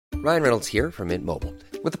Ryan Reynolds here from Mint Mobile.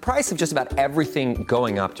 With the price of just about everything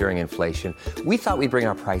going up during inflation, we thought we'd bring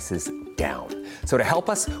our prices down. So to help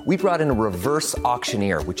us, we brought in a reverse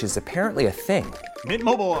auctioneer, which is apparently a thing. Mint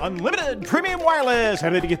Mobile Unlimited Premium Wireless.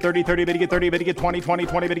 How to get 30, 30, bit to get 30, bit to get 20, 20,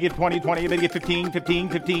 20, bit to get 20, 20, bit to get 15, 15,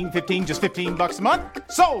 15, 15, just $15 a month?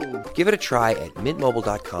 Sold! Give it a try at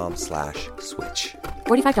mintmobile.com/switch.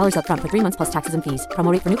 $45 up front for 3 months plus taxes and fees.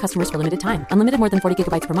 Promo rate for new customers for limited time. Unlimited more than 40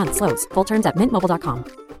 gigabytes per month. Slows full terms at mintmobile.com.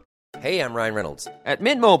 Hey, I'm Ryan Reynolds. At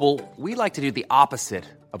Mint Mobile, we like to do the opposite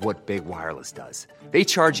of what Big Wireless does. They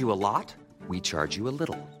charge you a lot, we charge you a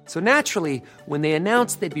little. So naturally, when they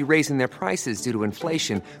announced they'd be raising their prices due to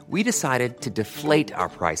inflation, we decided to deflate our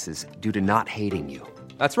prices due to not hating you.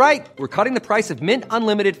 That's right. We're cutting the price of Mint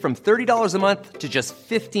Unlimited from $30 a month to just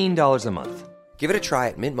 $15 a month. Give it a try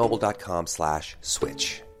at mintmobile.com/switch.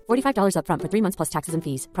 $45 up front for 3 months plus taxes and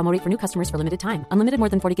fees. Promo rate for new customers for limited time. Unlimited more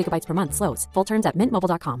than 40 gigabytes per month. Slows full terms at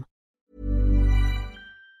mintmobile.com.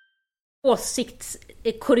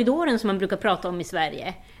 Åsiktskorridoren som man brukar prata om i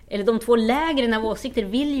Sverige, eller de två lägren av åsikter,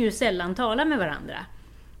 vill ju sällan tala med varandra.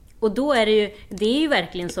 Och då är det är ju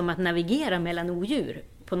verkligen som att navigera mellan odjur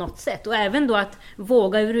på något sätt. Och även då att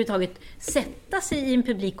våga överhuvudtaget sätta sig i en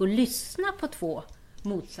publik och lyssna på två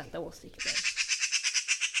motsatta åsikter.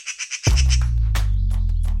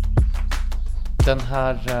 Den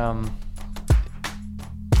här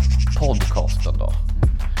podcasten då.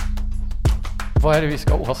 Vad är det vi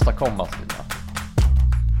ska åstadkomma, Stina?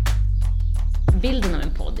 Bilden av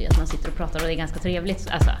en podd är att man sitter och pratar och det är ganska trevligt.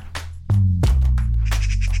 Alltså,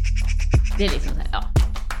 det är liksom så här, ja.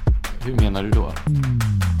 Hur menar du då?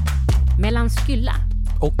 Mellan Skylla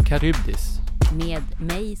Och Karybdis. med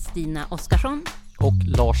mig, Stina Oskarsson. Och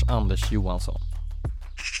Lars-Anders Johansson.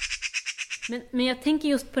 Men jag tänker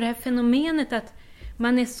just på det här fenomenet att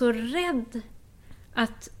man är så rädd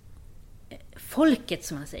att folket,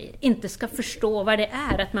 som man säger, inte ska förstå vad det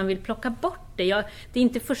är, att man vill plocka bort det. Det är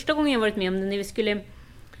inte första gången jag varit med om det. När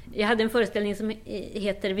jag hade en föreställning som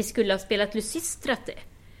heter Vi skulle ha spelat Lysistrate,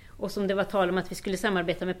 och som det var tal om att vi skulle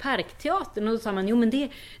samarbeta med Parkteatern, och då sa man, jo men det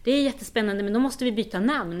är jättespännande, men då måste vi byta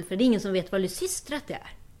namn, för det är ingen som vet vad Lysistrate är.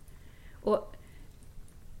 Och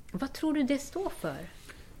vad tror du det står för?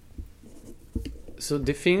 Så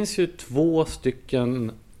det finns ju 2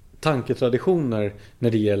 stycken tanketraditioner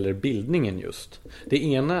när det gäller bildningen just. Det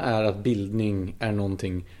ena är att bildning är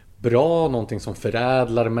någonting bra, någonting som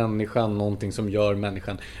förädlar människan, någonting som gör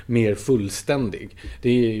människan mer fullständig. Det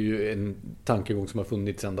är ju en tankegång som har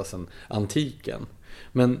funnits ända sedan antiken.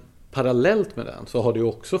 Men parallellt med den så har det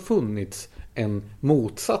också funnits en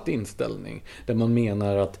motsatt inställning där man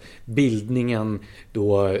menar att bildningen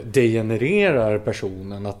då degenererar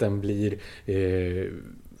personen, att den blir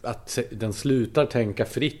att den slutar tänka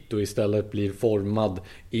fritt och istället blir formad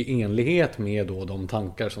i enlighet med då de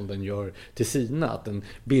tankar som den gör till sina. Att en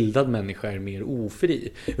bildad människa är mer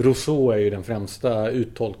ofri. Rousseau är ju den främsta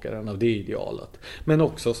uttolkaren av det idealet. Men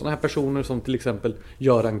också sådana här personer som till exempel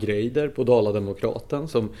Göran Greider på Dala-Demokraten,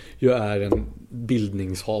 som ju är en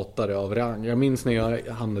bildningshatare av rang. Jag minns när jag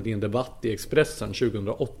hamnade i en debatt i Expressen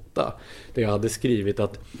 2008 där jag hade skrivit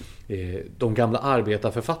att de gamla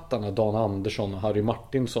arbetarförfattarna Dan Andersson och Harry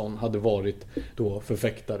Martinsson hade varit då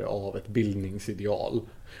förfäktare av ett bildningsideal.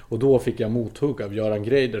 Och då fick jag mothugg av Göran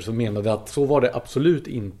Greider som menade att så var det absolut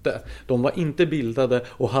inte. De var inte bildade,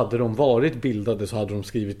 och hade de varit bildade så hade de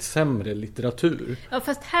skrivit sämre litteratur. Ja,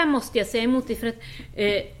 fast här måste jag säga emot dig, för att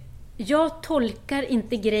jag tolkar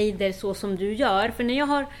inte Greider så som du gör. För när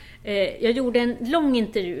jag gjorde en lång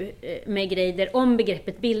intervju med Greider om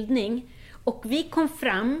begreppet bildning, och vi kom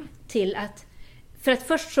fram till att, för att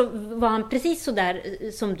först så var han precis så där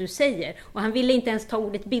som du säger, och han ville inte ens ta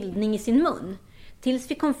ordet bildning i sin mun.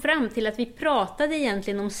 Tills vi kom fram till att vi pratade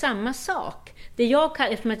egentligen om samma sak.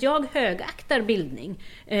 Eftersom att jag högaktar bildning.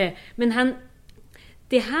 Men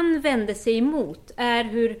det han vände sig emot är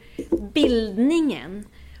hur bildningen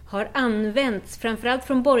har använts, framförallt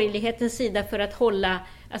från borgerlighetens sida, för att hålla,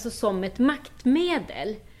 alltså som ett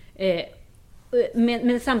maktmedel.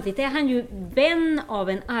 Men samtidigt är han ju vän av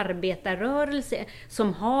en arbetarrörelse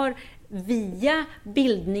som har via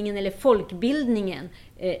bildningen eller folkbildningen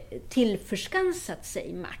tillförskansat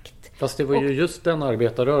sig makt. Fast det var ju just den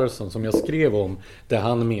arbetarrörelsen som jag skrev om, där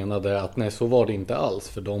han menade att nej, så var det inte alls,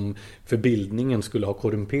 för bildningen skulle ha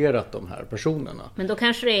korrumperat de här personerna. Men då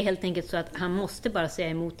kanske det är helt enkelt så att han måste bara säga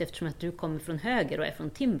emot, eftersom att du kommer från höger och är från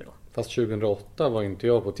Timbro. Fast 2008 var inte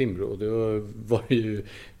jag på Timbro. Det var ju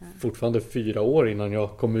fortfarande 4 år innan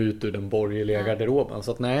jag kom ut ur den borgerliga garderoben.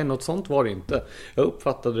 Så att nej, något sånt var det inte. Jag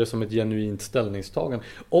uppfattade det som ett genuint ställningstagande.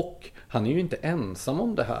 Och han är ju inte ensam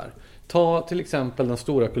om det här. Ta till exempel den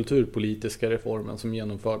stora kulturpolitiska reformen som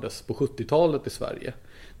genomfördes på 70-talet i Sverige.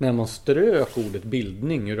 När man strök ordet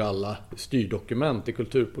bildning ur alla styrdokument i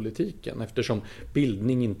kulturpolitiken, eftersom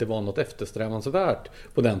bildning inte var något eftersträvansvärt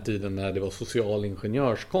på den tiden när det var social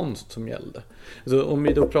ingenjörskonst som gällde. Så om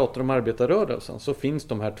vi då pratar om arbetarrörelsen så finns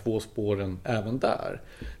de här två spåren även där.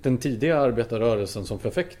 Den tidiga arbetarrörelsen som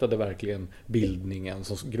förfäktade verkligen bildningen,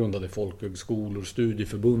 som grundade folkhögskolor,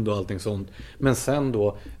 studieförbund och allting sånt. Men sen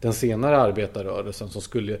då den senare arbetarrörelsen som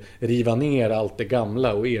skulle riva ner allt det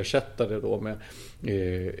gamla och ersätta det då med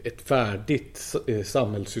ett färdigt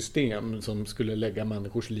samhällssystem som skulle lägga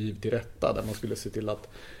människors liv till rätta, där man skulle se till att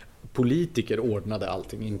politiker ordnade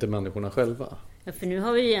allting, inte människorna själva. Ja, för nu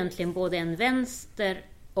har vi ju egentligen både en vänster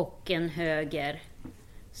och en höger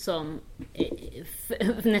som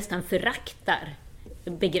nästan föraktar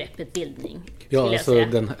begreppet bildning. Ja, alltså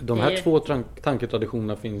de här två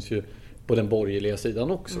tanketraditionerna finns ju på den borgerliga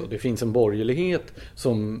sidan också. Det finns en borgerlighet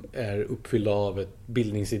som är uppfylld av ett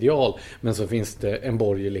bildningsideal, men så finns det en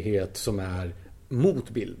borgerlighet som är mot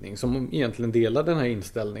bildning, som egentligen delar den här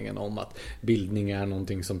inställningen om att bildning är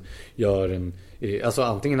någonting som gör alltså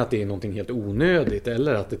antingen att det är någonting helt onödigt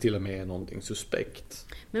eller att det till och med är någonting suspekt.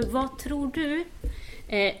 Men vad tror du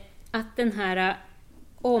att den här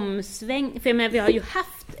för vi har ju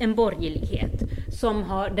haft en borgerlighet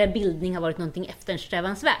där bildning har varit någonting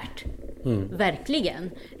eftersträvansvärt.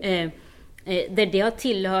 Verkligen. Där det har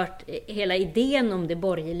tillhört hela idén om det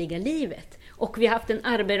borgerliga livet. Och vi har haft en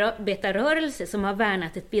arbetarrörelse som har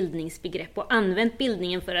värnat ett bildningsbegrepp och använt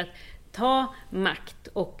bildningen för att ta makt.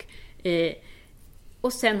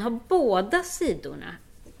 Och sen har båda sidorna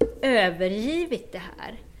övergivit det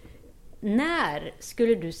här. När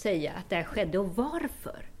skulle du säga att det här skedde och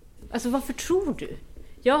varför? Alltså varför tror du?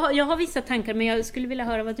 Jag har vissa tankar, men jag skulle vilja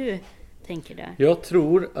höra vad du tänker där. Jag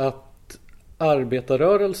tror att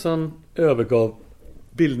arbetarrörelsen övergav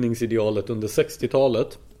bildningsidealet under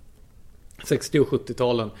 60-talet, 60- och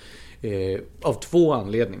 70-talen av två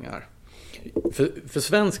anledningar. För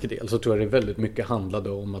svensk del så tror jag det väldigt mycket handlade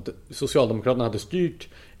om att Socialdemokraterna hade styrt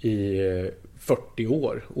i 40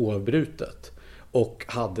 år oavbrutet och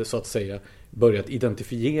hade så att säga börjat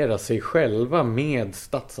identifiera sig själva med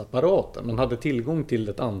statsapparaten. Man hade tillgång till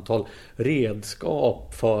ett antal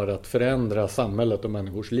redskap för att förändra samhället och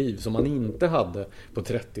människors liv som man inte hade på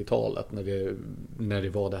 30-talet när det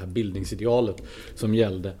var det här bildningsidealet som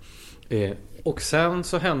gällde. Och sen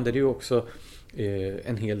så hände det ju också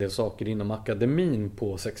en hel del saker inom akademin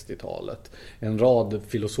på 60-talet. En rad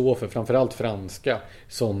filosofer, framförallt franska,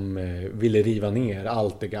 som ville riva ner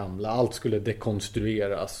allt det gamla. Allt skulle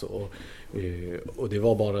dekonstrueras och det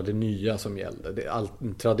var bara det nya som gällde. All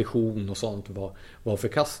tradition och sånt var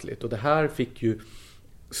förkastligt. Och det här fick ju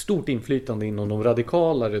stort inflytande inom de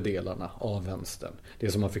radikalare delarna av vänstern.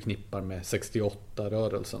 Det som man förknippar med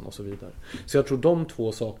 68-rörelsen och så vidare. Så jag tror de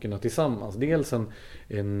två sakerna tillsammans. Dels en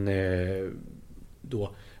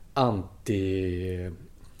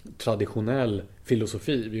antitraditionell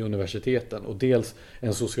filosofi vid universiteten och dels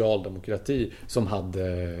en socialdemokrati som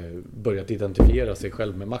hade börjat identifiera sig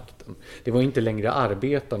själv med makten. Det var inte längre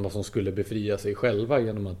arbetarna som skulle befria sig själva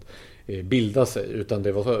genom att bilda sig, utan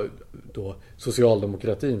det var då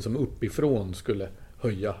socialdemokratin som uppifrån skulle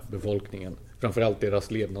höja befolkningen, framförallt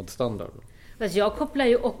deras levnadsstandard. Fast jag kopplar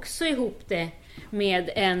ju också ihop det med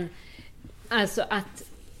alltså att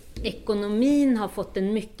ekonomin har fått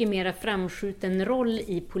en mycket mer framskjuten roll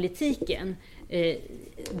i politiken,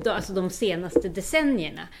 alltså de senaste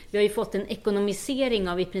decennierna. Vi har ju fått en ekonomisering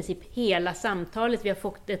av i princip hela samtalet. Vi har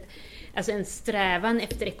fått en strävan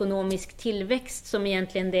efter ekonomisk tillväxt som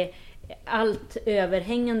egentligen det allt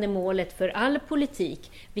överhängande målet för all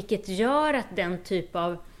politik, vilket gör att den typ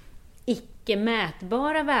av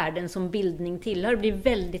icke-mätbara värden som bildning tillhör blir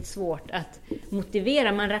väldigt svårt att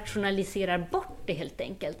motivera. Man rationaliserar bort det helt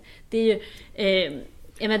enkelt. Det är ju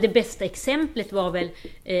det bästa exemplet var väl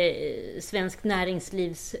Svensk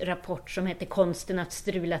Näringslivs rapport som hette Konsten att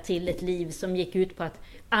strula till ett liv, som gick ut på att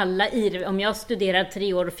om jag studerar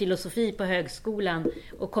 3 år filosofi på högskolan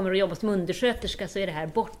och kommer att jobba som undersköterska, så är det här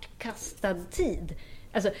bortkastad tid.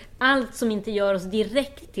 Alltså allt som inte gör oss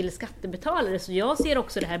direkt till skattebetalare. Så jag ser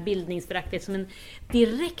också det här bildningsföraktet som en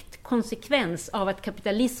direkt konsekvens av att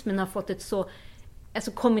kapitalismen har fått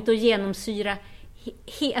kommit att genomsyra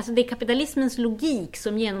alltså det är kapitalismens logik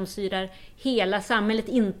som genomsyrar hela samhället,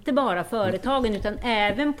 inte bara företagen utan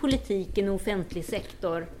även politiken och offentlig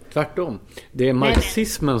sektor. Tvärtom. Det är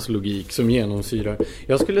marxismens logik som genomsyrar.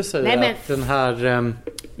 Jag skulle säga att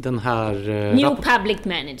den här New Public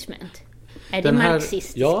Management. Är det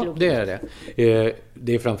marxistisk logik? Ja, det är det.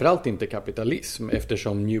 det är framförallt inte kapitalism,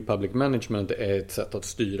 eftersom New Public Management är ett sätt att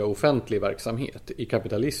styra offentlig verksamhet. I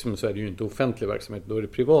kapitalism så är det ju inte offentlig verksamhet, då är det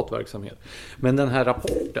privat verksamhet. Men den här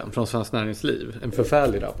rapporten från Svenskt Näringsliv, en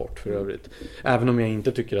förfärlig rapport för övrigt, även om jag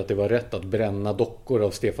inte tycker att det var rätt att bränna dockor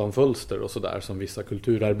av Stefan Fölster och sådär som vissa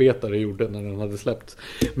kulturarbetare gjorde när den hade släppts.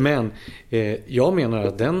 Men jag menar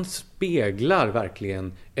att den speglar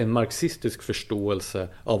verkligen en marxistisk förståelse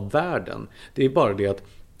av världen. Det är bara det att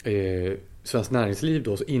Svenskt Näringsliv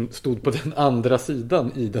då stod på den andra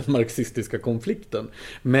sidan i den marxistiska konflikten.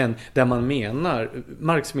 Men där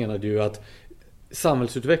Marx menade ju att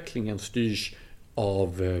samhällsutvecklingen styrs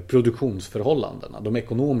av produktionsförhållandena, de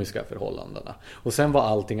ekonomiska förhållandena. Och sen var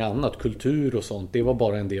allting annat, kultur och sånt, det var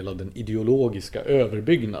bara en del av den ideologiska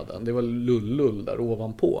överbyggnaden. Det var lull där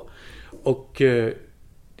ovanpå. Och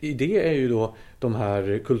i det är ju då de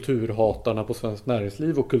här kulturhatarna på Svenskt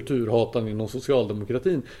Näringsliv och kulturhatarna inom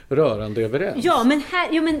socialdemokratin rörande överens. Ja, men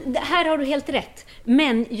här har du helt rätt.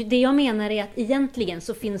 Men det jag menar är att egentligen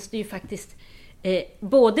så finns det ju faktiskt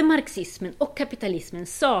både marxismen och kapitalismen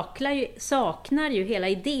saknar ju hela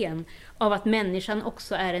idén av att människan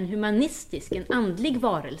också är en humanistisk, en andlig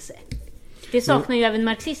varelse. Det saknar ju även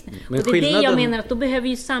marxismen. Och det är det jag menar, att då behöver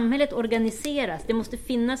ju samhället organiseras. Det måste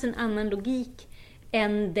finnas en annan logik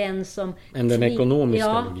än den som... Än den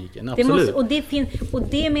ekonomiska logiken, absolut. Och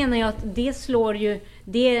det menar jag att det slår ju...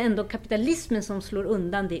 Det är ändå kapitalismen som slår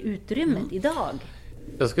undan det utrymmet idag.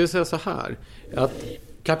 Jag skulle säga så här, att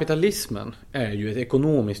kapitalismen är ju ett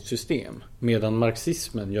ekonomiskt system, medan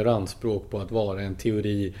marxismen gör anspråk på att vara en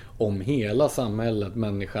teori om hela samhället,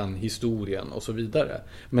 människan, historien och så vidare.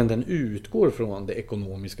 Men den utgår från det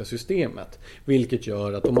ekonomiska systemet, vilket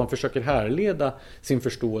gör att om man försöker härleda sin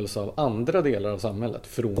förståelse av andra delar av samhället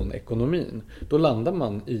från ekonomin, då landar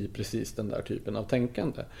man i precis den där typen av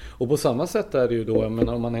tänkande. Och på samma sätt är det ju då,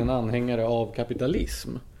 om man är en anhängare av kapitalism,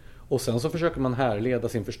 och sen så försöker man härleda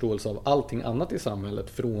sin förståelse av allting annat i samhället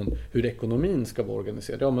från hur ekonomin ska vara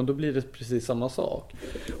organiserad. Ja, men då blir det precis samma sak.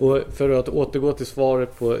 Och för att återgå till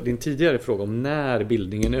svaret på din tidigare fråga om när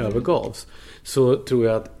bildningen övergavs, så tror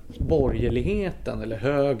jag att borgerligheten eller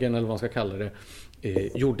högern eller vad man ska kalla det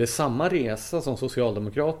gjorde samma resa som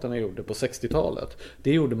Socialdemokraterna gjorde på 60-talet.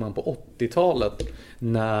 Det gjorde man på 80-talet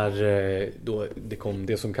när då det kom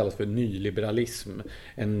det som kallas för nyliberalism.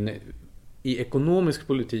 I ekonomisk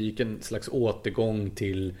politik en slags återgång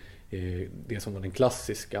till det som var den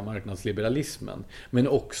klassiska marknadsliberalismen, men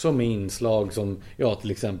också med inslag som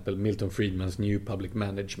till exempel Milton Friedmans New Public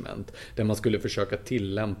Management, där man skulle försöka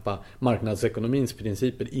tillämpa marknadsekonomins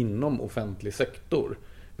principer inom offentlig sektor,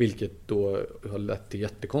 vilket då har lett till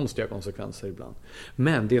jättekonstiga konsekvenser ibland.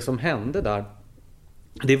 Men det som hände där,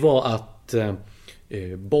 det var att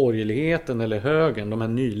borgerligheten eller högern, de här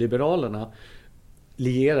nyliberalerna,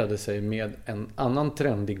 lierade sig med en annan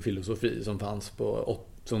trendig filosofi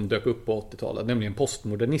som dök upp på 80-talet, nämligen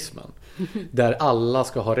postmodernismen, där alla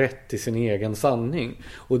ska ha rätt till sin egen sanning.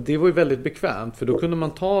 Och det var ju väldigt bekvämt, för då kunde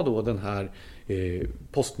man ta då den här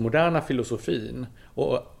postmoderna filosofin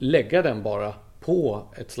och lägga den bara på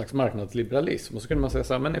ett slags marknadsliberalism. Och så kunde man säga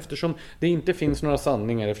så här, men eftersom det inte finns några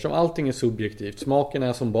sanningar, eftersom allting är subjektivt, smaken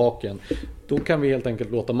är som baken, då kan vi helt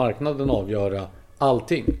enkelt låta marknaden avgöra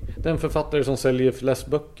allting. Den författare som säljer flest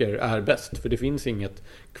böcker är bäst, för det finns inget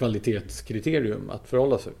kvalitetskriterium att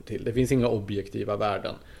förhålla sig till. Det finns inga objektiva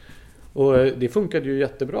värden. Och det funkade ju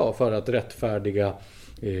jättebra för att rättfärdiga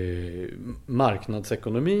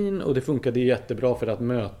marknadsekonomin, och det funkade jättebra för att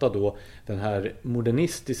möta då den här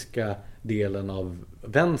modernistiska delen av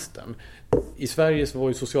vänstern. I Sverige så var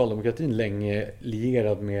ju socialdemokratin länge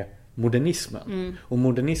lierad med modernismen. Och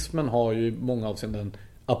modernismen har ju många avseenden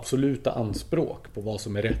absoluta anspråk på vad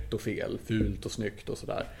som är rätt och fel, fult och snyggt och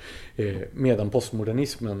sådär. Medan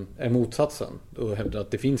postmodernismen är motsatsen och hävdar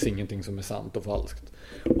att det finns ingenting som är sant och falskt.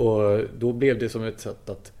 Och då blev det som ett sätt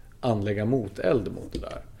att anlägga moteld mot det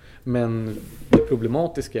där. Men det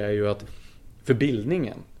problematiska är ju att för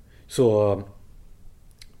bildningen så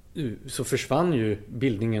försvann ju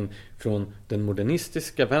bildningen från den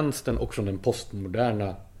modernistiska vänstern och från den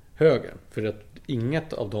postmoderna högern. För att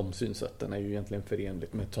inget av de synsätten är ju egentligen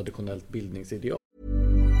förenligt med ett traditionellt bildningsideal.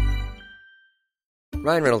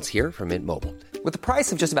 Ryan Reynolds here from Mint Mobile. With the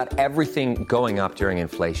price of just about everything going up during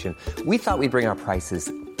inflation, we thought we'd bring our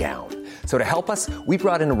prices down. So to help us, we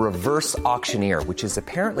brought in a reverse auctioneer, which is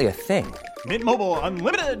apparently a thing. Mint Mobile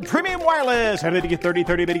Unlimited Premium Wireless. How to get 30,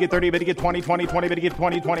 30, bit to get 30, bit to get 20, 20, 20, bit to get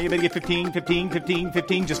 20, 20, bit to get 15, 15, 15,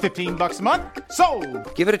 15, just $15 a month?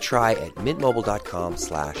 Sold! Give it a try at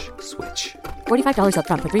mintmobile.com/switch. $45 up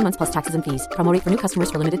front for 3 months plus taxes and fees. Promo rate for new customers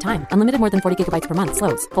for limited time. Unlimited more than 40 gigabytes per month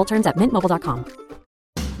slows. Full terms at mintmobile.com.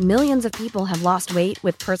 Millions of people have lost weight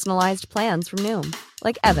with personalized plans from Noom.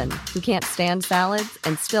 Like Evan, who can't stand salads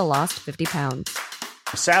and still lost 50 pounds.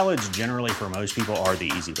 Salads generally for most people are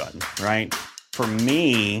the easy button, right? For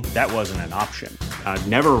me, that wasn't an option. I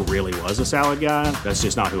never really was a salad guy. That's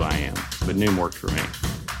just not who I am. But Noom worked for me.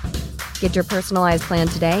 Get your personalized plan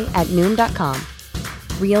today at Noom.com.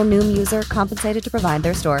 Real Noom user compensated to provide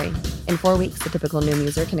their story. In 4 weeks, the typical Noom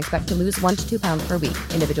user can expect to lose 1 to 2 pounds per week.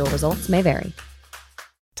 Individual results may vary.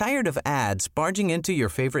 Tired of ads barging into your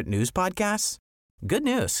favorite news podcasts? Good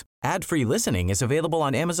news. Ad-free listening is available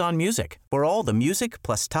on Amazon Music for all the music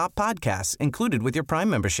plus top podcasts included with your Prime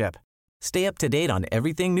membership. Stay up to date on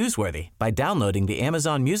everything newsworthy by downloading the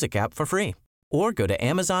Amazon Music app for free or go to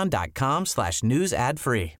amazon.com/news ad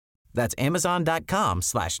free. That's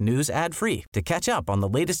amazon.com/news ad free to catch up on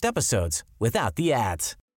the latest episodes without the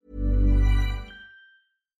ads.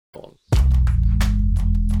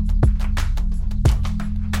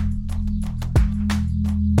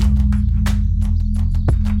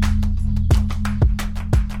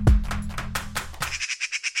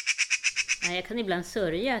 Jag kan ibland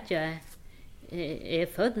sörja att jag är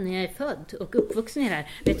född när jag är född och uppvuxen i det här.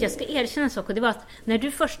 Vet, jag ska erkänna en sak, och det var att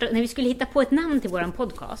när vi skulle hitta på ett namn till våran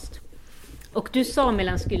podcast och du sa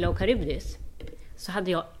mellan Skylla och Karybdis, så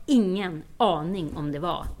hade jag ingen aning om det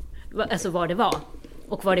var, alltså vad det var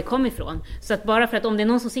och var det kom ifrån. Så att bara för att om det är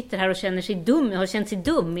någon som sitter här och känner sig dum, har känt sig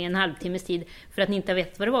dum i en halvtimmes tid för att ni inte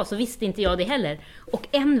vet vad det var, så visste inte jag det heller. Och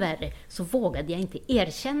än värre, så vågade jag inte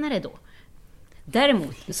erkänna det då.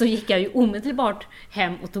 Däremot så gick jag ju omedelbart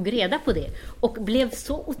hem och tog reda på det och blev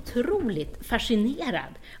så otroligt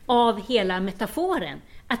fascinerad av hela metaforen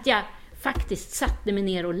att jag faktiskt satte mig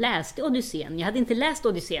ner och läste Odysseen. Jag hade inte läst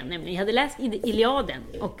Odysseen nämligen, jag hade läst Iliaden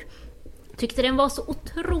och tyckte den var så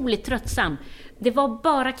otroligt tröttsam. Det var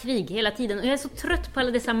bara krig hela tiden och jag är så trött på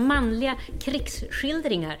alla dessa manliga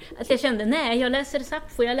krigsskildringar att jag kände, nej, jag läser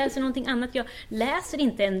Sappho, jag läser någonting annat, jag läser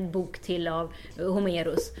inte en bok till av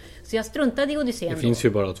Homerus. Så jag struntade i Odysseen. Det finns ju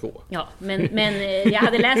bara 2. Ja, men jag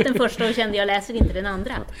hade läst den första och kände, jag läser inte den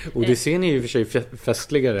andra. Odysseen är ju i och för sig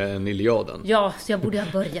festligare än Iliaden. Ja, så jag borde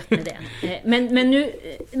ha börjat med den.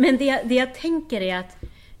 Men det jag tänker är att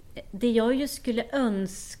det jag ju skulle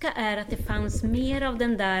önska är att det fanns mer av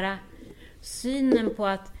den där synen på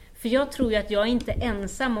att, för jag tror ju att jag är inte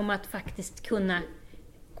ensam om att faktiskt kunna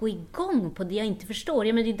gå igång på det jag inte förstår.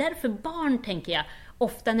 Ja, men det är därför barn, tänker jag,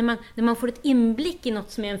 ofta när man får ett inblick i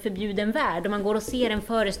något som är en förbjuden värld och man går och ser en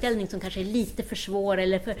föreställning som kanske är lite för svår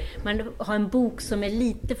eller man har en bok som är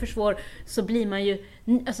lite för svår, så blir man ju,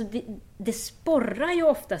 alltså det sporrar ju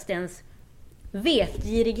oftast ens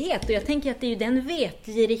vetgirighet, och jag tänker att det är ju den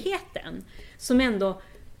vetgirigheten som ändå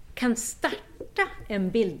kan starta en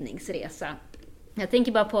bildningsresa. Jag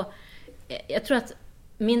tänker bara på, jag tror att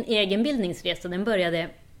min egen bildningsresa, den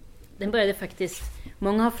började faktiskt,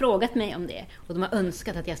 många har frågat mig om det och de har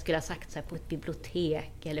önskat att jag skulle ha sagt så här på ett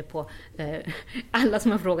bibliotek eller på alla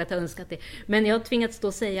som har frågat har önskat det, men jag har tvingats stå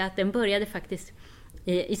och säga att den började faktiskt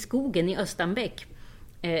i skogen i Östanbäck,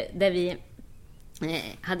 där vi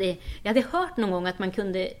jag hade hört någon gång att man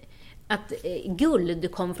kunde, att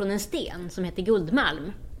guld kom från en sten som heter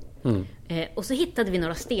guldmalm. Och så hittade vi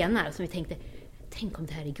några stenar som vi tänkte, tänk om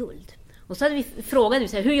det här är guld. Och så frågade vi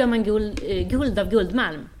så här, hur gör man guld av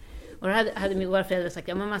guldmalm? Och då hade våra föräldrar sagt,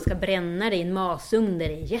 ja, men man ska bränna det i en masugn där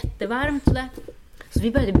det är jättevarmt. Så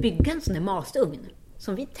vi började bygga en sån där masugn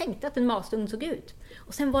som vi tänkte att en masugn såg ut.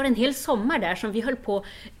 Och sen var det en hel sommar där som vi höll på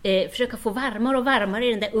försöka få varmare och varmare i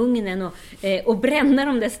den där ugnen och bränna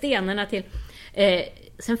de där stenarna till.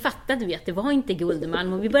 Sen fattade vi att det var inte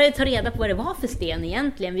guldmalm och vi började ta reda på vad det var för sten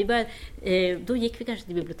egentligen. Då gick vi kanske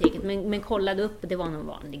till biblioteket men kollade upp, det var någon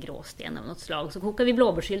vanlig gråsten av något slag. Så kokade vi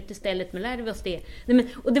blåbärssylt istället, men lärde vi oss det.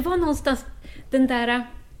 Och det var någonstans den där,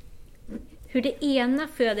 hur det ena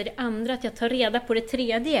föder det andra, att jag tar reda på det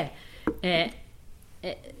tredje.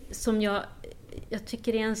 Som jag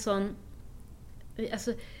tycker är en sån,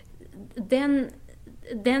 alltså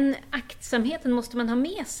den aktsamheten måste man ha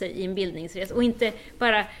med sig i en bildningsresa och inte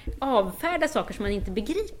bara avfärda saker som man inte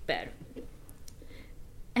begriper.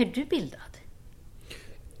 Är du bildad?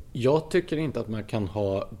 Jag tycker inte att man kan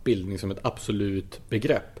ha bildning som ett absolut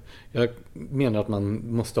begrepp. Jag menar att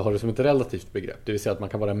man måste ha det som ett relativt begrepp. Det vill säga att man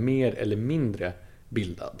kan vara mer eller mindre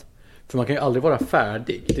bildad. För man kan ju aldrig vara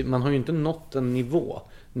färdig. Man har ju inte nått en nivå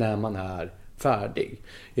när man är färdig.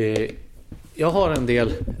 Jag har en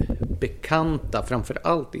del bekanta,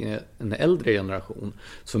 framförallt i en äldre generation,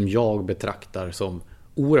 som jag betraktar som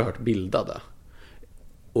oerhört bildade.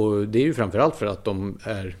 Och det är ju framförallt för att de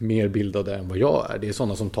är mer bildade än vad jag är. Det är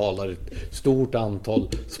sådana som talar ett stort antal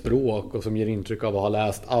språk och som ger intryck av att ha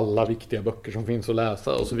läst alla viktiga böcker som finns att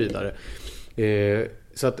läsa och så vidare.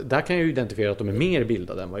 Så att där kan jag ju identifiera att de är mer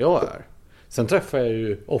bildade än vad jag är. Sen träffar jag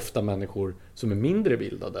ju ofta människor som är mindre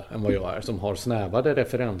bildade än vad jag är, som har snävare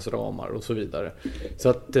referensramar och så vidare. Så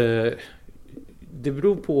att det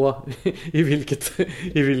beror på i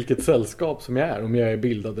vilket sällskap som jag är, om jag är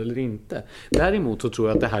bildad eller inte. Däremot så tror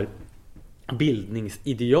jag att det här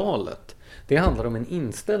bildningsidealet, det handlar om en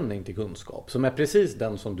inställning till kunskap som är precis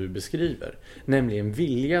den som du beskriver. Nämligen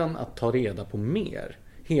viljan att ta reda på mer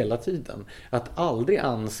hela tiden. Att aldrig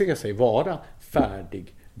anse sig vara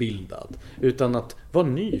färdigbildad, utan att vara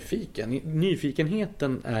nyfiken.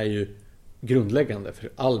 Nyfikenheten är ju grundläggande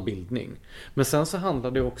för all bildning. Men sen så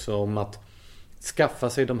handlar det också om att skaffa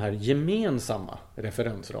sig de här gemensamma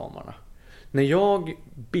referensramarna. När jag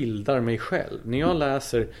bildar mig själv, när jag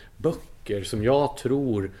läser böcker som jag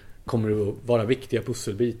tror kommer att vara viktiga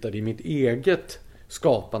pusselbitar i mitt eget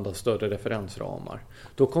skapande av större referensramar,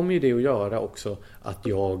 då kommer ju det att göra också att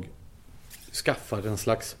jag skaffar en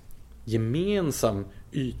slags gemensam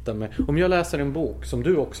yta med. Om jag läser en bok som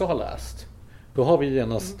du också har läst, då har vi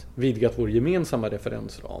genast vidgat vår gemensamma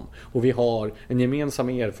referensram. Och vi har en gemensam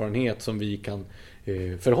erfarenhet som vi kan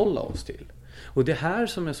förhålla oss till. Och det här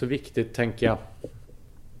som är så viktigt, tänker jag,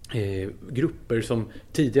 grupper som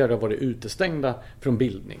tidigare har varit utestängda från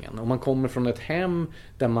bildningen. Om man kommer från ett hem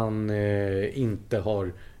där man inte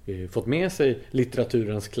har fått med sig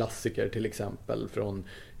litteraturens klassiker till exempel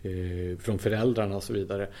från föräldrarna och så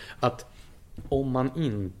vidare. Att om man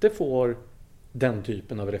inte får den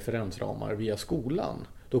typen av referensramar via skolan,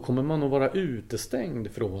 då kommer man att vara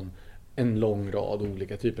utestängd från en lång rad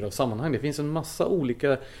olika typer av sammanhang. Det finns en massa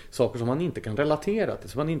olika saker som man inte kan relatera till,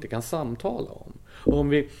 som man inte kan samtala om. Och om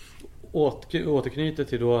vi återknyter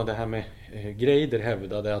till då det här med Greider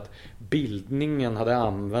hävdade att bildningen hade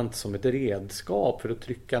använts som ett redskap för att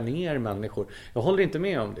trycka ner människor. Jag håller inte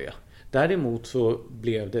med om det. Däremot så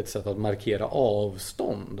blev det ett sätt att markera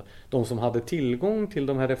avstånd. De som hade tillgång till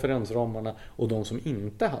de här referensramarna och de som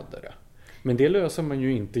inte hade det. Men det löser man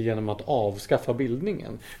ju inte genom att avskaffa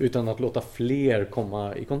bildningen, utan att låta fler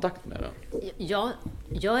komma i kontakt med den. Ja,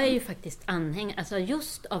 jag är ju faktiskt anhängare, alltså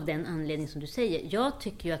just av den anledning som du säger. Jag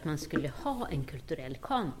tycker ju att man skulle ha en kulturell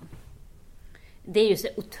kanon. Det är ju så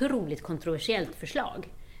otroligt kontroversiellt förslag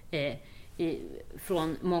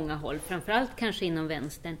från många håll, framförallt kanske inom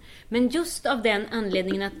vänstern. Men just av den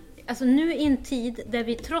anledningen att alltså nu i en tid där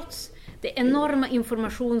vi trots det enorma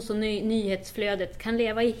informations- och nyhetsflödet kan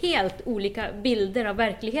leva i helt olika bilder av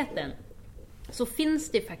verkligheten, så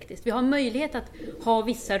finns det faktiskt, vi har möjlighet att ha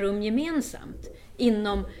vissa rum gemensamt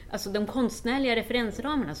inom alltså de konstnärliga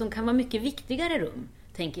referensramarna som kan vara mycket viktigare rum,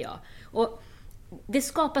 tänker jag. Och det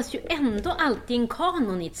skapas ju ändå alltid en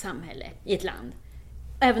kanon i ett samhälle, i ett land.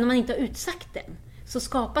 Även om man inte har utsagt den, så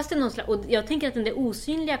skapas det någon slags, och jag tänker att den där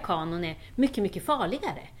osynliga kanon är mycket, mycket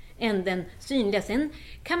farligare än den synliga. Sen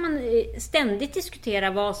kan man ständigt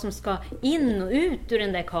diskutera vad som ska in och ut ur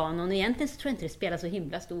den där kanon, och egentligen så tror jag inte det spelar så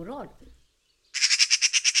himla stor roll.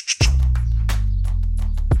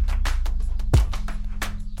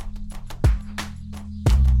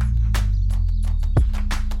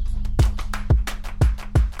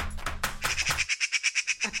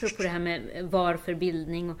 Apropå det här med varför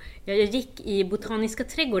bildning. Och jag gick i Botaniska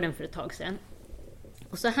trädgården för ett tag sedan.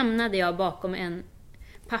 Och så hamnade jag bakom en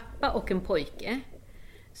pappa och en pojke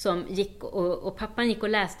som gick och pappan gick och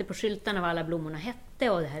läste på skyltarna vad alla blommorna hette,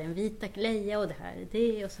 och det här är en vita leja och det här är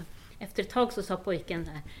det, och så efter ett tag så sa pojken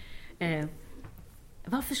så här,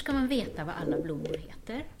 varför ska man veta vad alla blommor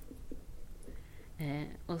heter?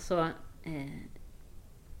 Och så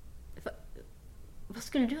vad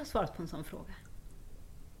skulle du ha svarat på en sån fråga?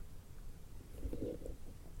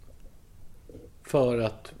 För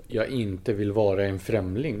att jag inte vill vara en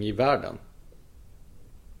främling i världen.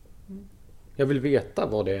 Jag vill veta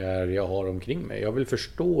vad det är jag har omkring mig. Jag vill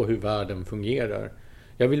förstå hur världen fungerar.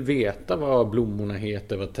 Jag vill veta vad blommorna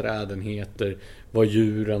heter, vad träden heter, vad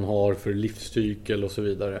djuren har för livscykel och så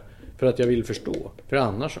vidare. För att jag vill förstå. För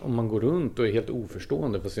annars, om man går runt och är helt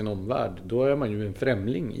oförstående för sin omvärld, då är man ju en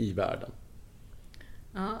främling i världen.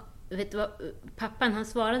 Ja, vet du vad? Pappan, han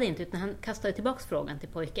svarade inte, utan han kastade tillbaka frågan till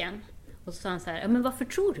pojken. Och så sa han så här, ja, men varför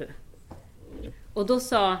tror du? Och då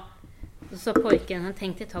sa pojken, han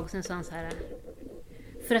tänkte ett tag, och sen sa han så här,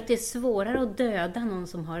 för att det är svårare att döda någon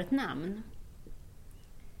som har ett namn.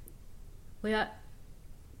 Och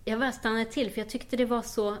jag bara stannade till, för jag tyckte det var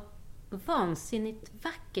så vansinnigt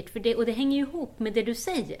vackert. För det, och det hänger ju ihop med det du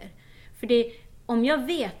säger. För det, om jag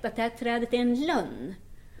vet att det här trädet är en lönn,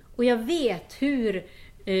 och jag vet hur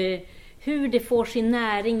hur det får sin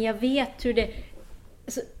näring. Jag vet hur det...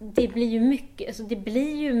 Alltså, det blir ju mycket, alltså, det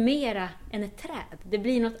blir ju mera än ett träd. Det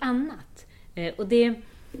blir något annat. Och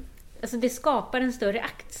det skapar en större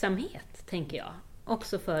aktsamhet, tänker jag.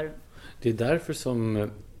 Också för... Det är därför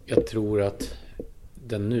som jag tror att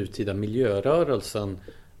den nutida miljörörelsen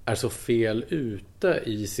är så fel ute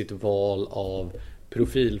i sitt val av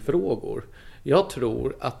profilfrågor. Jag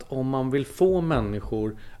tror att om man vill få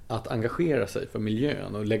människor att engagera sig för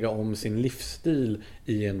miljön och lägga om sin livsstil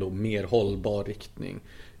i en då mer hållbar riktning,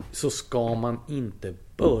 så ska man inte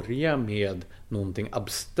börja med någonting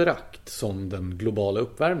abstrakt som den globala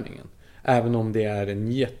uppvärmningen. Även om det är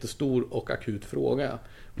en jättestor och akut fråga.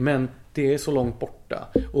 Men det är så långt borta.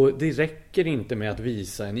 Och det räcker inte med att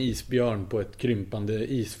visa en isbjörn på ett krympande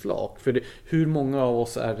isflak. För hur många av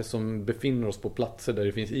oss är det som befinner oss på platser där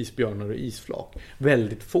det finns isbjörnar och isflak?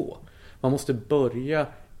 Väldigt få. Man måste börja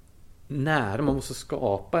nära. Man måste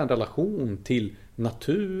skapa en relation till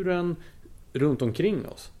naturen runt omkring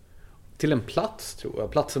oss. Till en plats, tror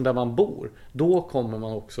jag. Platsen där man bor. Då kommer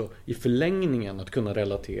man också i förlängningen att kunna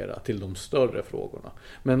relatera till de större frågorna.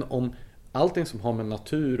 Men om allting som har med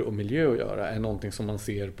natur och miljö att göra är någonting som man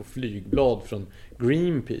ser på flygblad från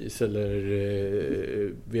Greenpeace eller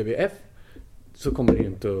WWF, så kommer det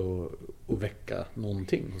inte att väcka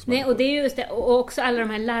någonting hos Nej, och det är just det. Och också alla de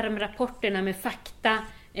här larmrapporterna med fakta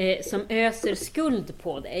som öser skuld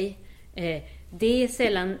på dig. Det är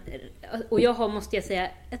sällan, och måste jag säga,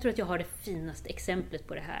 jag tror att jag har det finaste exemplet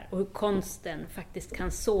på det här, och hur konsten faktiskt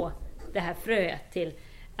kan så det här fröet till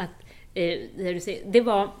att du säger, det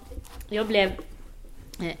var, jag blev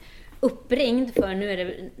uppringd för, nu är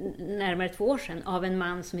det närmare 2 år sedan, av en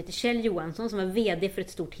man som heter Kjell Johansson som var vd för ett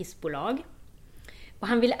stort hissbolag, och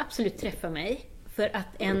han ville absolut träffa mig för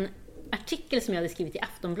att en artikel som jag hade skrivit i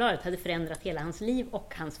Aftonbladet hade förändrat hela hans liv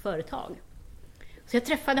och hans företag. Så jag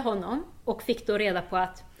träffade honom och fick då reda på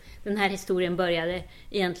att den här historien började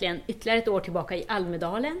egentligen ytterligare ett år tillbaka i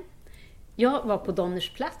Almedalen. Jag var på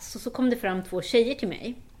Donners plats och så kom det fram 2 tjejer till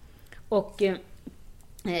mig. Och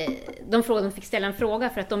de fick ställa en fråga,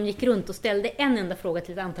 för att de gick runt och ställde en enda fråga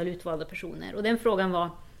till ett antal utvalda personer. Och den frågan var: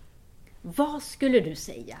 vad skulle du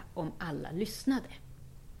säga om alla lyssnade?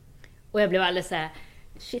 Och jag blev alldeles så här,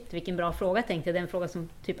 shit vilken bra fråga, tänkte jag. Den fråga som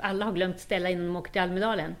typ alla har glömt ställa innan de åker till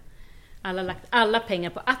Almedalen. Alla har lagt alla pengar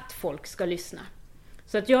på att folk ska lyssna.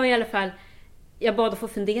 Så att jag i alla fall, jag bad att få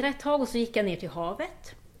fundera ett tag, och så gick jag ner till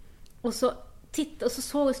havet. Och så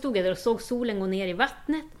stod jag där och såg solen gå ner i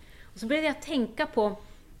vattnet. Och så började jag tänka på,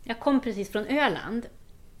 jag kom precis från Öland,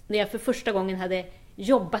 där jag för första gången hade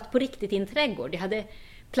jobbat på riktigt i en trädgård. Jag hade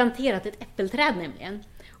planterat ett äppelträd nämligen.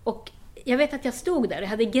 Och jag vet att jag stod där, jag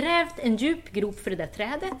hade grävt en djup grop för det där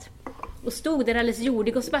trädet. Och stod där alldeles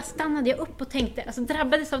jordig, och så bara stannade jag upp och tänkte, alltså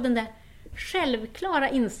drabbades av den där självklara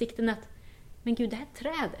insikten att, men gud, det här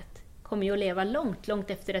trädet kommer ju att leva långt, långt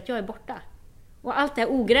efter att jag är borta. Och allt det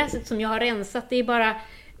här ogräset som jag har rensat,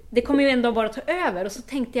 det kommer ju ändå bara ta över. Och så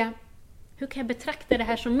tänkte jag, hur kan jag betrakta det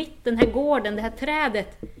här som mitt, den här gården, det här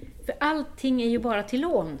trädet? För allting är ju bara till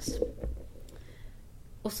låns.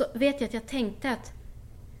 Och så vet jag att jag tänkte att,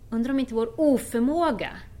 undrar om inte vår oförmåga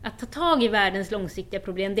att ta tag i världens långsiktiga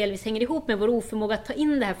problem delvis hänger ihop med vår oförmåga att ta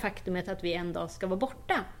in det här faktumet att vi en dag ska vara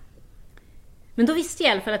borta. Men då visste jag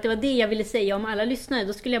i alla fall att det var det jag ville säga om alla lyssnare.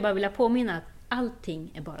 Då skulle jag bara vilja påminna att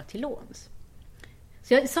allting är bara till låns.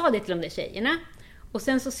 Så jag sa det till de där tjejerna. Och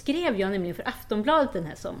sen så skrev jag nämligen för Aftonbladet den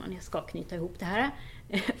här sommaren. Jag ska knyta ihop det här.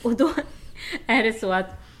 Och då är det så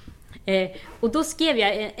att... Och då skrev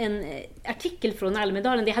jag en artikel från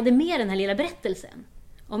Almedalen. Det hade med den här lilla berättelsen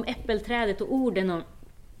om äppelträdet och orden om,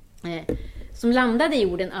 som landade i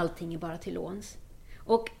orden allting är bara till låns.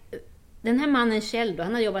 Och den här mannen Kjell då,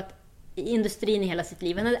 han har jobbat i industrin i hela sitt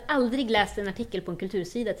liv. Han hade aldrig läst en artikel på en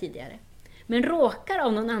kultursida tidigare. Men råkar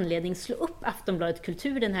av någon anledning slå upp Aftonbladet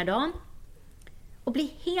Kultur den här dagen och blir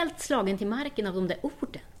helt slagen till marken av de där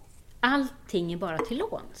orden. Allting är bara till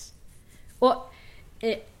låns.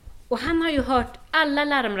 Och han har ju hört alla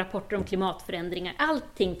larmrapporter om klimatförändringar,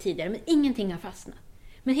 allting tidigare, men ingenting har fastnat.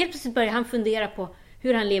 Men helt plötsligt börjar han fundera på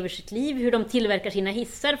hur han lever sitt liv, hur de tillverkar sina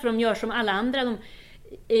hissar, för de gör som alla andra. De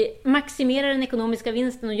maximerar den ekonomiska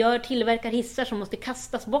vinsten och tillverkar hissar som måste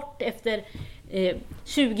kastas bort efter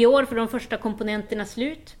 20 år för de första komponenterna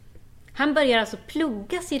slut. Han börjar alltså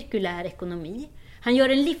plugga cirkulär ekonomi. Han gör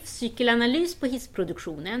en livscykelanalys på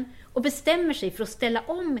hissproduktionen och bestämmer sig för att ställa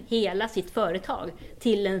om hela sitt företag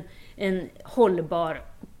till en hållbar,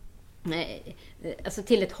 alltså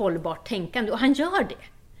till ett hållbart tänkande. Och han gör det.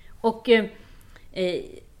 Och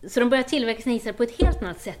så de börjar tillverka sina hissar på ett helt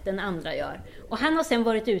annat sätt än andra gör. Och han har sen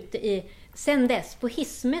varit ute sen dess på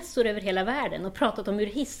hissmässor över hela världen och pratat om hur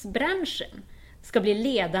hissbranschen ska bli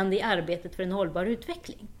ledande i arbetet för en hållbar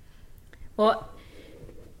utveckling. Och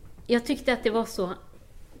jag tyckte att det var så,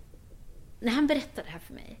 när han berättade det här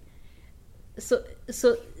för mig,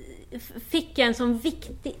 så fick jag en sån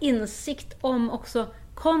viktig insikt om också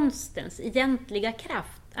konstens egentliga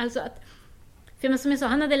kraft. Alltså att, för som jag sa,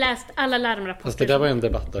 han hade läst alla larmrapporter. Fast det där var en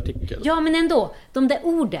debattartikel. Ja, men ändå, de där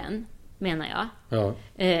orden, menar jag. Ja.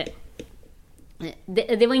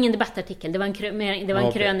 Det var ingen debattartikel, det var en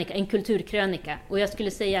krönika, en kulturkrönika. Och jag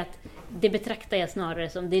skulle säga att det betraktar jag snarare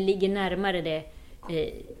som, det ligger närmare det.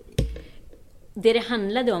 Det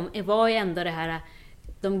handlade om var ju ändå det här,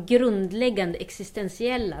 de grundläggande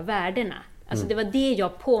existentiella värdena. Alltså det var det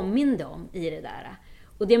jag påminde om i det där.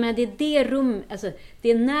 Och det är det rum, alltså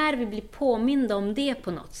det är när vi blir påminda om det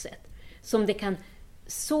på något sätt som det kan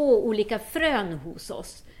så olika frön hos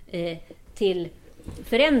oss till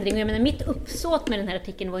förändring. Och jag menar, mitt uppsåt med den här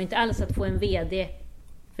artikeln var inte alls att få en vd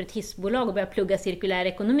för ett hissbolag och börja plugga cirkulär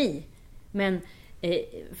ekonomi. Men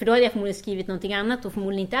för då hade jag förmodligen skrivit någonting annat och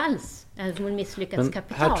förmodligen inte alls. Jag hade förmodligen misslyckats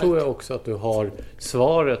kapitalt. Här tror jag också att du har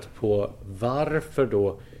svaret på varför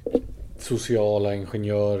då sociala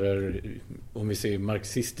ingenjörer, om vi ser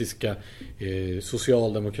marxistiska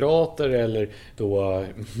socialdemokrater eller då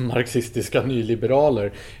marxistiska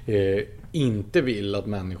nyliberaler inte vill att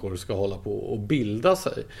människor ska hålla på och bilda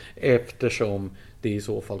sig, eftersom det i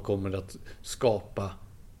så fall kommer att skapa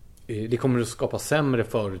sämre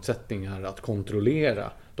förutsättningar att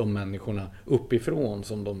kontrollera de människorna uppifrån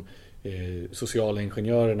som de sociala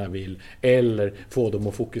ingenjörerna vill, eller få dem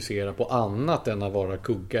att fokusera på annat än att vara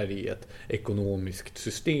kuggar i ett ekonomiskt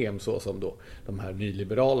system så som då de här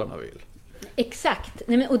nyliberalerna vill. Exakt.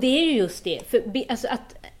 Nej, men, och det är ju just det. För, alltså,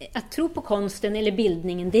 att tro på konsten eller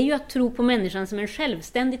bildningen, det är ju att tro på människan som en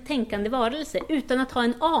självständigt tänkande varelse utan att ha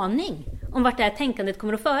en aning om vart det här tänkandet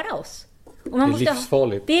kommer att föra oss. Och man det är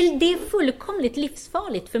livsfarligt. Det är fullkomligt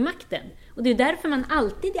livsfarligt för makten. Och det är därför man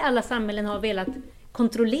alltid i alla samhällen har velat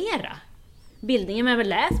kontrollera bildningen. Men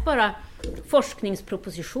läs bara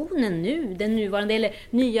forskningspropositionen nu, den nuvarande, eller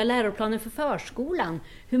nya läroplanen för förskolan.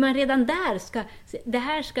 Hur man redan där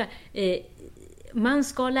man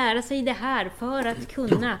ska lära sig det här för att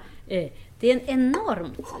kunna. Det är en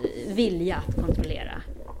enorm vilja att kontrollera.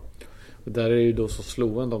 Och där är det ju då så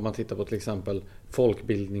slående om man tittar på till exempel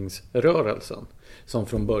folkbildningsrörelsen, som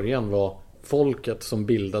från början var folket som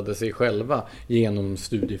bildade sig själva genom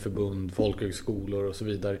studieförbund, folkhögskolor och så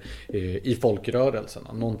vidare i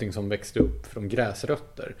folkrörelserna. Någonting som växte upp från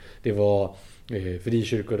gräsrötter. Det var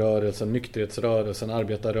frikyrkorörelsen, nykterhetsrörelsen,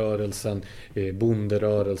 arbetarrörelsen,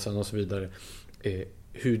 bonderörelsen och så vidare.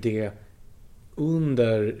 Hur det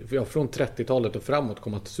från 30-talet och framåt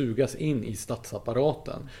kom att sugas in i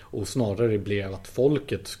statsapparaten och snarare blev att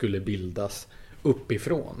folket skulle bildas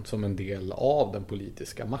uppifrån som en del av den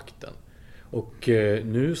politiska makten. Och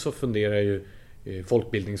nu så funderar ju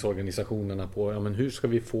folkbildningsorganisationerna på men hur ska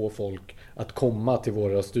vi få folk att komma till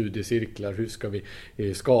våra studiecirklar, hur ska vi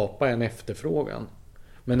skapa en efterfrågan.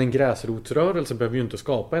 Men en gräsrotsrörelse behöver ju inte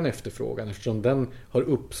skapa en efterfrågan eftersom den har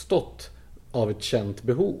uppstått av ett känt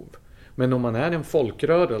behov. Men om man är en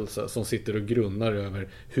folkrörelse som sitter och grunnar över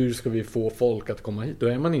hur ska vi få folk att komma hit, då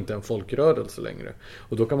är man inte en folkrörelse längre.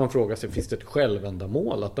 Och då kan man fråga sig, finns det ett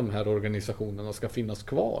självändamål att de här organisationerna ska finnas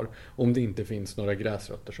kvar om det inte finns några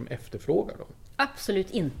gräsrötter som efterfrågar dem?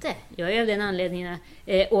 Absolut inte. Jag är av den anledningen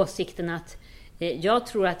åsikten att jag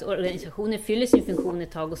tror att organisationer fyller sin funktion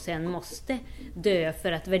ett tag och sen måste dö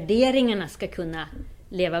för att värderingarna ska kunna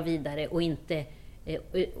leva vidare och inte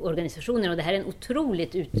organisationer, och det här är en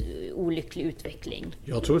otroligt olycklig utveckling.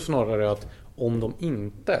 Jag tror snarare att om de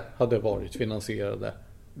inte hade varit finansierade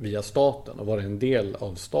via staten och varit en del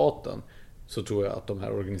av staten, så tror jag att de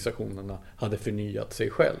här organisationerna hade förnyat sig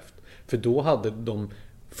självt. För då hade de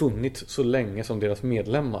funnits så länge som deras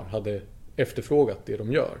medlemmar hade efterfrågat det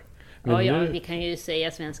de gör. Men vi kan ju säga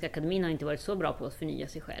att Svenska Akademin har inte varit så bra på att förnya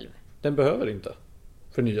sig själv. Den behöver inte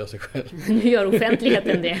förnya sig själv. Nu gör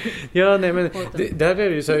offentligheten det. Ja, nej, men där är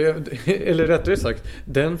det ju så här, eller rättare sagt,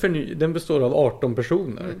 den består av 18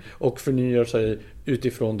 personer och förnyar sig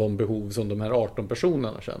utifrån de behov som de här 18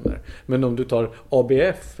 personerna känner. Men om du tar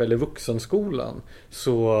ABF eller vuxenskolan,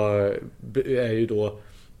 så är ju då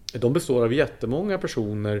de består av jättemånga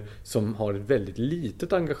personer som har ett väldigt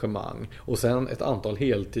litet engagemang och sen ett antal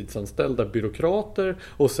heltidsanställda byråkrater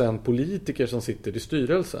och sen politiker som sitter i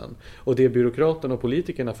styrelsen. Och det byråkraterna och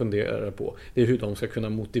politikerna funderar på, det är hur de ska kunna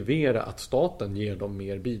motivera att staten ger dem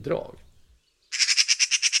mer bidrag.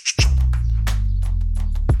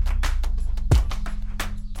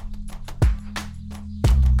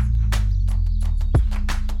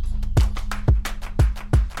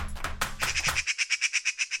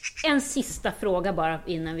 sista fråga bara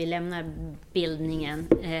innan vi lämnar bildningen.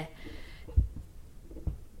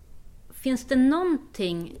 Finns det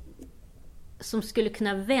någonting som skulle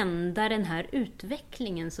kunna vända den här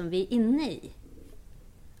utvecklingen som vi är inne i?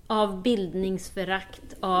 Av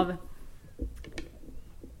bildningsförakt, av...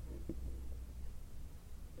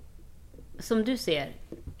 Som du ser.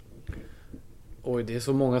 Oj, det är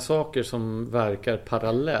så många saker som verkar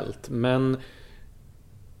parallellt. Men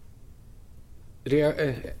det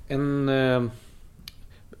är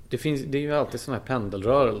ju alltid såna här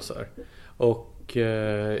pendelrörelser. Och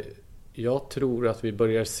jag tror att vi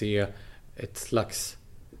börjar se ett slags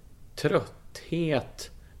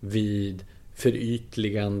trötthet vid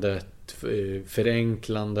förytligandet,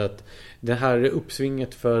 förenklandet. Det här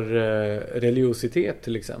uppsvinget för religiositet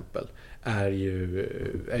till exempel är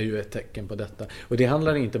ju ett tecken på detta. Och det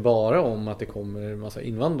handlar inte bara om att det kommer en massa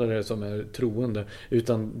invandrare som är troende,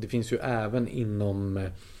 utan det finns ju även inom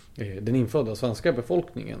den infödda svenska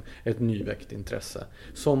befolkningen ett nyväckt intresse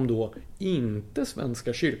som då inte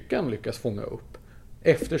Svenska kyrkan lyckas fånga upp,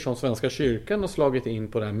 eftersom Svenska kyrkan har slagit in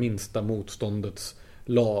på det här minsta motståndets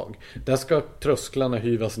lag. Där ska trösklarna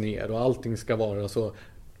hyvas ner och allting ska vara så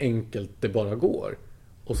enkelt det bara går.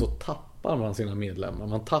 Och så tappar man sina medlemmar,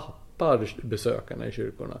 man tappar besökarna i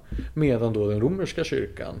kyrkorna. Medan då den romerska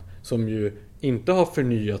kyrkan, som ju inte har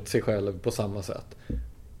förnyat sig själv på samma sätt,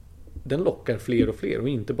 den lockar fler och fler, och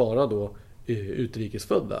inte bara då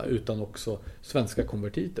utrikesfödda utan också svenska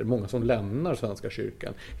konvertiter, många som lämnar Svenska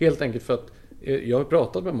kyrkan. Helt enkelt för att jag har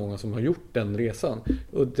pratat med många som har gjort den resan,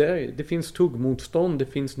 och det finns tuggmotstånd, det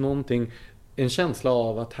finns någonting, en känsla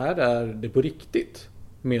av att här är det på riktigt.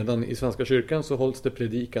 Medan i Svenska kyrkan så hålls det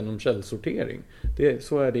predikan om källsortering.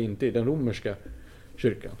 Så är det inte i den romerska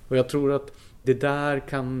kyrkan. Och jag tror att det där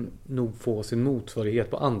kan nog få sin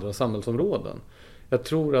motsvarighet på andra samhällsområden. Jag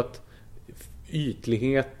tror att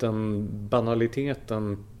ytligheten,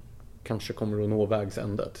 banaliteten kanske kommer att nå vägs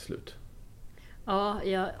ända till slut. Ja,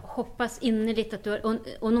 jag hoppas innerligt att du har,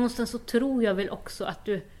 och någonstans så tror jag väl också att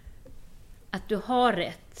du har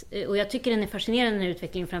rätt. Och jag tycker den är fascinerande, den här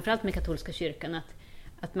utvecklingen, framförallt med katolska kyrkan,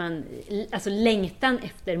 att man, alltså längtan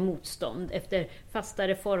efter motstånd, efter fasta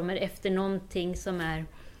reformer, efter någonting som är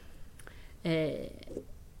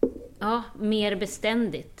mer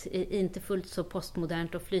beständigt, inte fullt så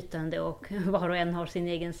postmodernt och flytande, och var och en har sin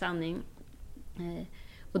egen sanning.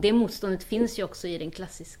 Och det motståndet finns ju också i den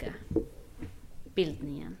klassiska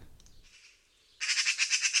bildningen.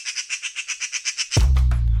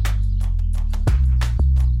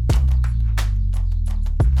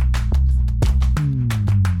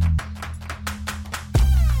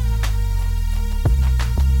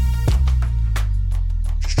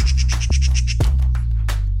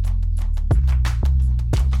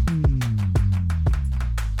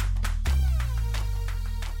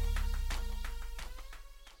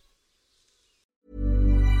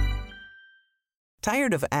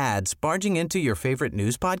 Tired of ads barging into your favorite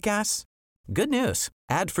news podcasts? Good news.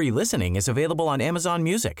 Ad-free listening is available on Amazon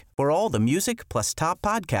Music for all the music plus top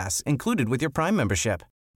podcasts included with your Prime membership.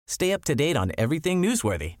 Stay up to date on everything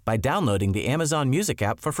newsworthy by downloading the Amazon Music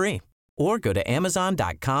app for free or go to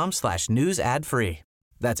amazon.com/news ad free.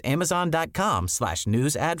 That's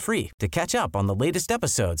amazon.com/news ad free to catch up on the latest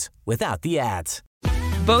episodes without the ads.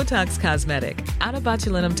 Botox Cosmetic, out of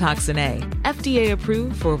botulinum toxin A, FDA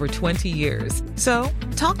approved for over 20 years. So,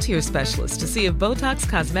 talk to your specialist to see if Botox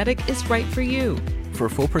Cosmetic is right for you. For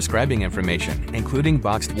full prescribing information, including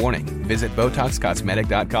boxed warning, visit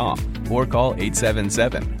BotoxCosmetic.com or call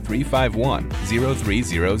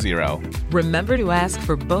 877-351-0300. Remember to ask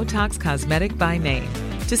for Botox Cosmetic by name.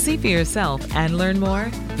 To see for yourself and learn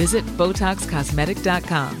more, visit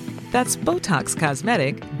BotoxCosmetic.com. That's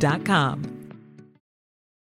BotoxCosmetic.com.